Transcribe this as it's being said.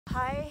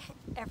Hi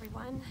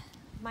everyone,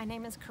 my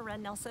name is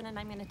Corinne Nelson and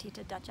I'm going to teach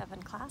a Dutch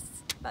oven class.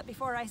 But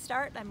before I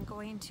start, I'm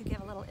going to give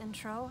a little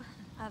intro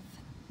of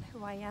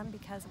who I am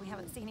because we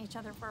haven't seen each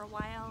other for a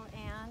while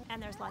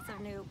and there's lots of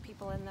new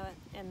people in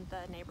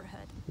the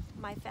neighborhood.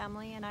 My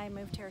family and I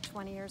moved here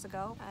 20 years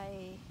ago.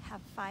 I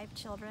have 5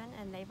 children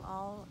and they've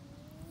all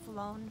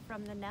flown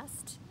from the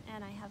nest,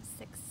 and I have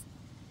 6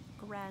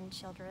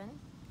 grandchildren.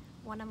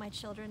 One of my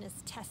children is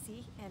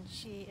Tessie and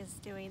she is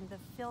doing the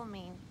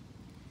filming.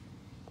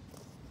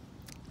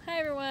 Hi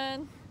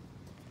everyone!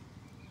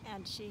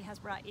 And she has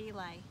brought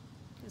Eli,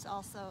 who's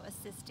also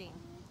assisting.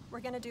 We're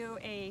going to do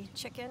a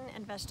chicken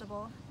and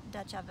vegetable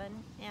Dutch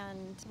oven,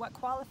 and what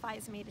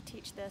qualifies me to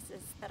teach this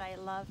is that I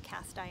love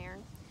cast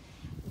iron.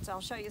 And so I'll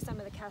show you some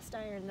of the cast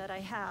iron that I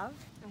have.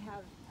 I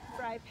have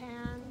fry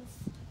pans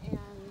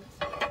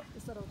and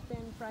this little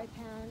thin fry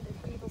pan,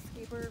 an Eagle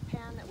Skeeper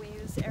pan that we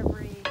use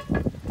every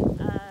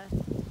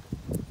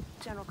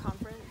general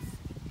conference.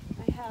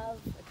 I have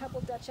a couple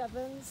Dutch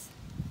ovens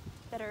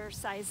that are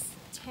size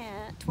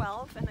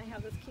 12, and I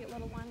have this cute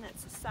little one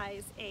that's a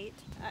size 8.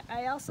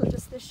 I also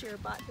just this year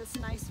bought this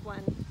nice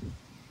one,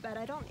 but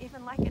I don't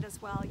even like it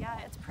as well. Yeah,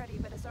 it's pretty,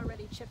 but it's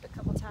already chipped a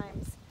couple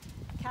times.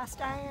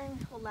 Cast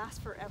iron will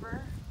last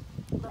forever.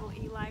 Little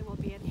Eli will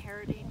be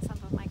inheriting some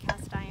of my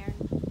cast iron.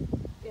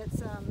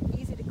 It's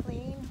easy to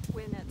clean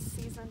when it's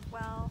seasoned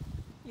well.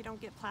 You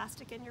don't get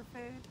plastic in your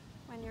food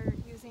when you're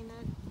using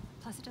it.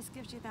 Plus it just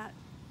gives you that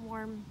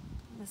warm,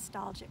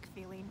 nostalgic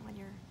feeling when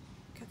you're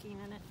cooking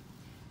in it.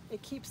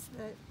 It keeps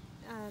the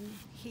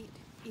heat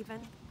even.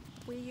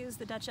 We use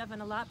the Dutch oven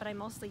a lot, but I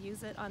mostly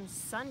use it on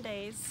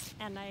Sundays,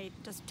 and I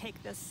just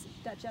take this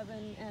Dutch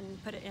oven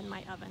and put it in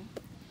my oven.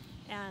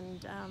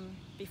 And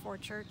before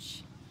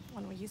church,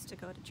 when we used to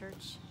go to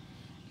church,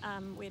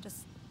 we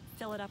just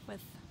fill it up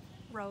with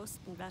roast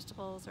and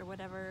vegetables or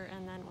whatever,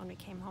 and then when we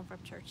came home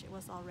from church, it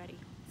was all ready.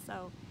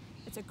 So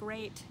it's a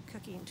great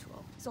cooking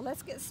tool. So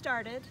let's get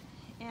started.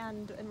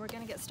 And we're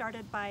going to get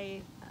started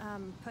by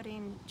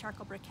putting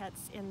charcoal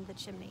briquettes in the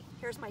chimney.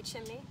 Here's my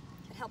chimney.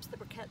 It helps the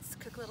briquettes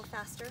cook a little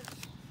faster.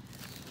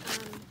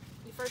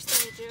 The first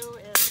thing you do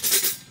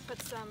is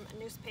put some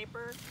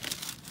newspaper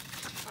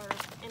or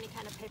any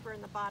kind of paper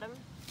in the bottom.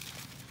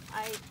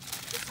 I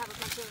just have a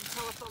bunch of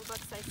telephone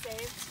books I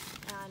saved,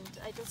 and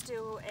I just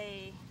do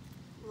a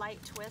light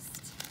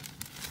twist.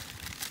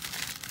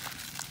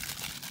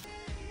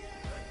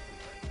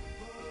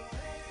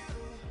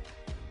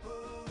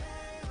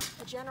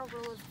 A general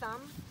rule of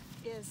thumb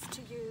is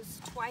to use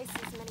twice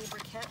as many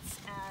briquettes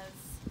as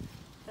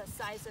the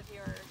size of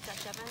your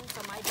Dutch oven.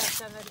 So my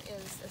Dutch oven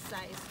is a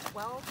size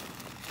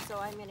 12, so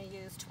I'm going to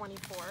use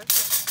 24.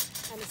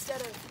 And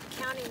instead of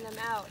counting them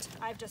out,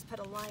 I've just put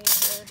a line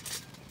here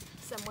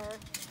somewhere,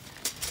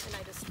 and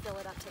I just fill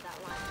it up to that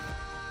line.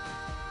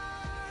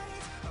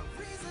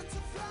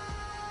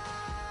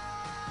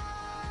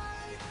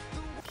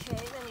 Okay,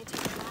 then you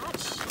take a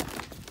match.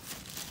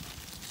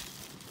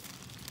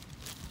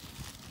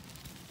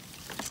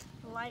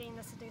 Lighting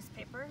this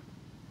newspaper,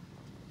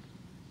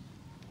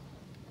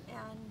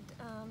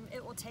 and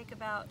it will take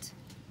about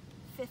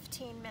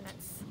 15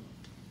 minutes,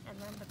 and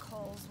then the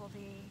coals will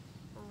be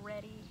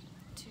ready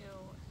to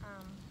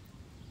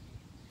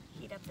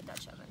heat up the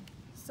Dutch oven.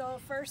 So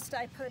first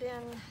I put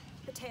in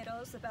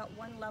potatoes about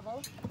one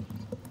level,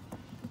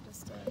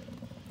 just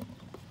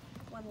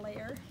one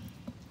layer,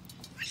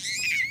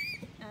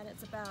 and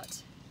it's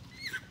about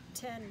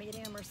 10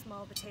 medium or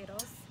small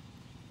potatoes,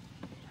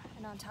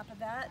 and on top of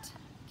that,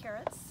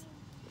 carrots.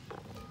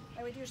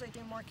 I would usually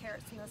do more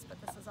carrots than this,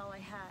 but this is all I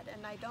had.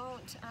 And I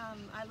don't,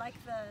 I like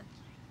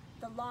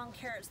the long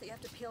carrots that you have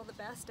to peel the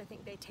best. I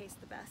think they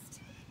taste the best.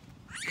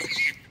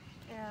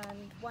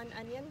 And 1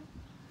 onion.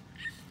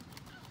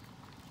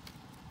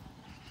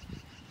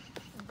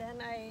 And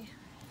then I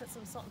put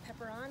some salt and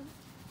pepper on.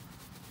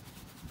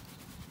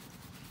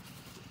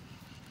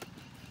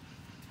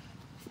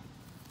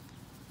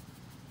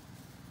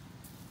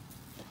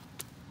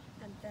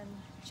 And then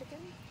chicken.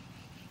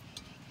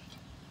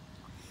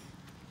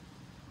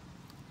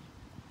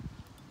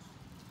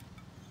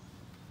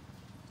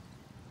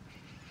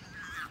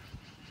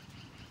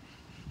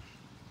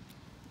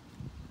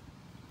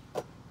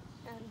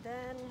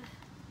 Then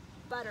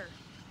butter.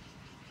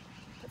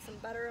 Put some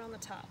butter on the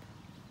top,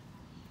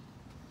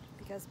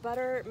 because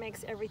butter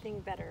makes everything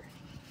better.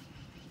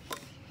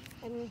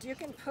 And you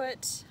can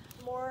put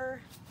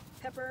more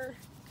pepper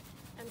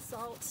and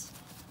salt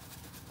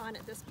on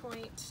at this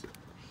point,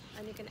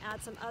 and you can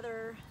add some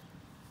other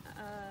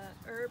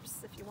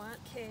herbs if you want.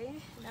 Okay,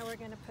 now we're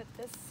going to put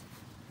this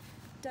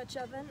Dutch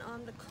oven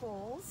on the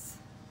coals.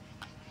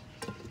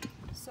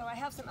 So I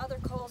have some other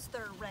coals that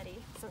are ready,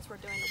 since we're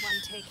doing a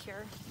one take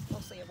here,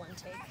 mostly a one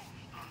take.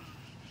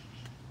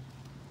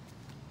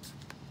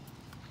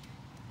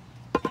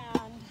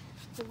 And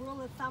the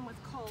rule of thumb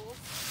with coals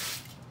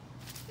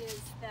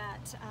is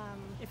that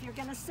if you're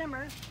going to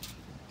simmer,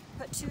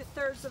 put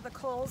 2/3 of the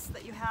coals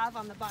that you have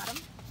on the bottom.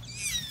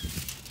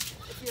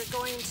 If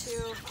you're going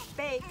to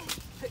bake,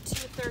 put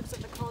 2/3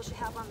 of the coals you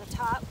have on the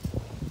top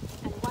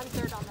and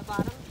 1/3 on the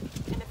bottom.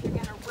 And if you're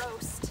going to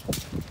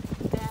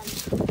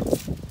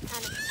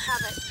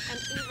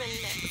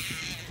even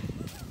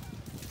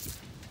mix.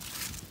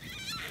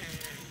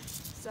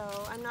 So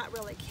I'm not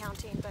really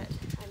counting, but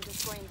I'm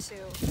just going to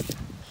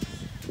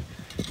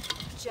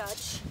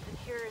judge. And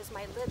here is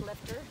my lid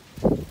lifter.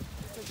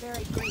 It's a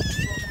very great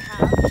tool to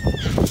have.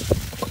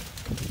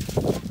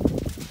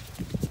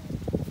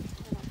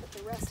 And I'll put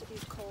the rest of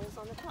these coals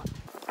on the top.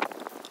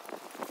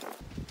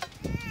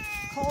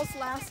 Coals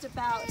last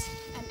about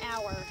an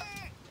hour,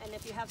 and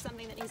if you have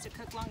something that needs to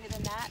cook longer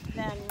than that,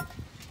 then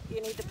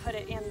you need to put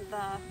it in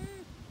the,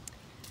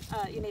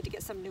 you need to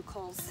get some new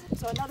coals.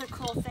 So another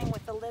cool thing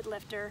with the lid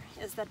lifter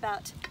is that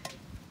about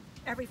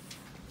every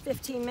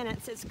 15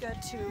 minutes it's good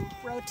to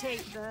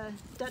rotate the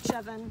Dutch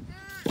oven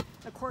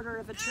a quarter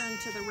of a turn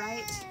to the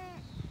right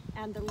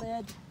and the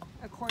lid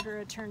a quarter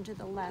of a turn to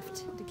the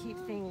left to keep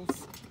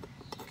things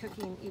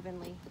cooking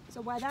evenly.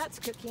 So while that's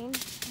cooking,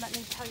 let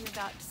me tell you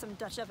about some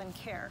Dutch oven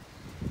care.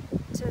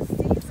 To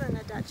season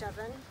a Dutch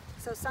oven,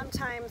 so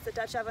sometimes the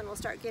Dutch oven will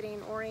start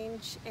getting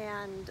orange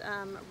and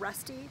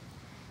rusty,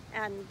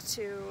 and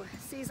to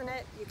season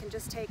it you can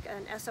just take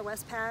an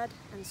SOS pad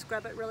and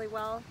scrub it really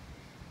well,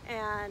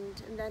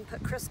 and then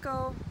put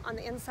Crisco on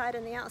the inside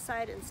and the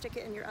outside and stick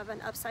it in your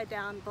oven upside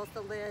down, both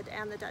the lid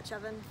and the Dutch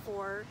oven,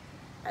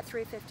 at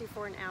 350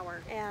 for an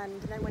hour. And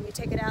then when you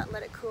take it out and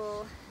let it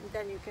cool,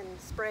 then you can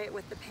spray it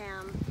with the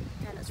PAM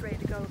and it's ready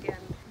to go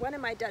again. One of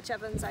my Dutch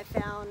ovens I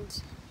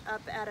found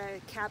up at a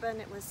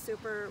cabin. It was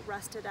super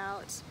rusted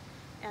out,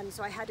 and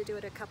so I had to do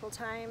it a couple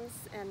times,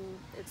 and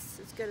it's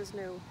as good as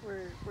new.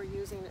 We're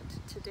using it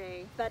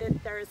today. But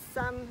there's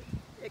some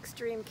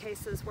extreme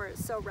cases where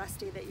it's so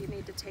rusty that you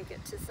need to take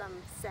it to some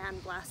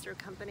sand blaster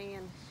company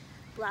and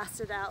blast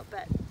it out,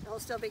 but it'll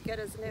still be good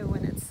as new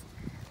when it's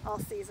all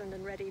seasoned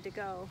and ready to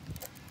go.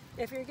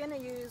 If you're going to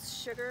use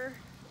sugar,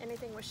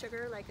 anything with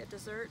sugar like a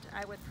dessert,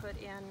 I would put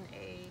in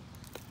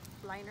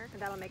a liner,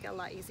 and that'll make it a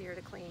lot easier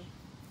to clean.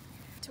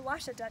 To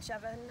wash a Dutch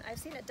oven, I've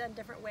seen it done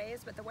different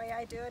ways, but the way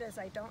I do it is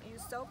I don't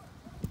use soap,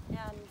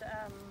 and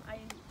I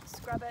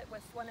scrub it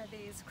with one of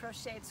these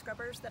crocheted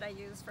scrubbers that I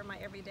use for my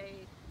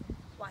everyday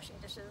washing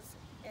dishes.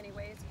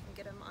 Anyways, you can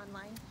get them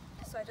online.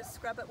 So I just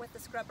scrub it with the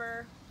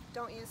scrubber,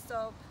 don't use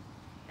soap,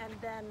 and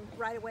then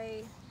right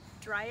away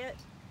dry it,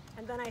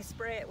 and then I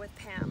spray it with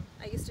PAM.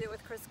 I used to do it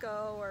with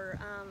Crisco or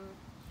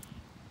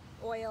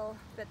oil,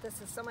 but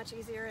this is so much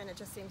easier and it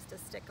just seems to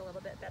stick a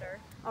little bit better.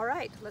 All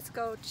right, let's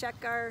go check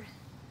our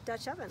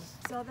Dutch oven.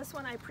 So this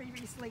one I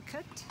previously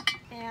cooked,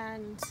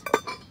 and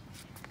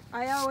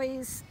I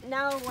always,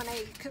 now when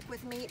I cook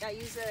with meat, I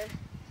use a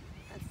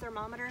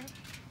thermometer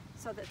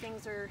so that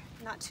things are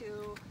not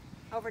too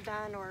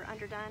overdone or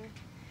underdone.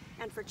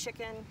 And for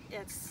chicken,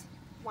 it's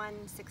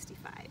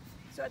 165.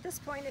 So at this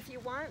point, if you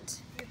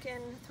want, you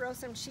can throw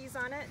some cheese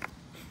on it.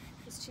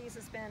 This cheese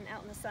has been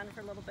out in the sun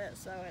for a little bit,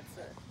 so it's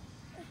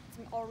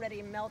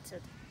already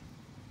melted,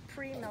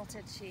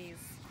 pre-melted cheese.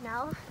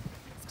 Now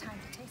it's time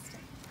to taste it.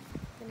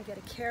 I'm gonna get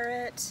a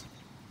carrot.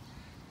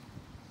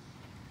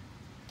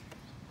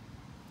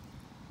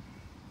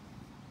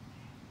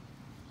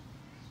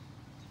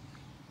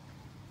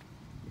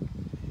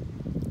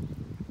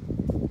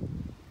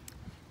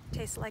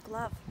 Tastes like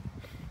love.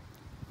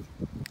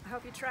 I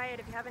hope you try it.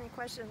 If you have any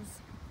questions,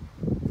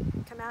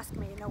 come ask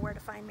me. You know where to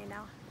find me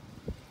now.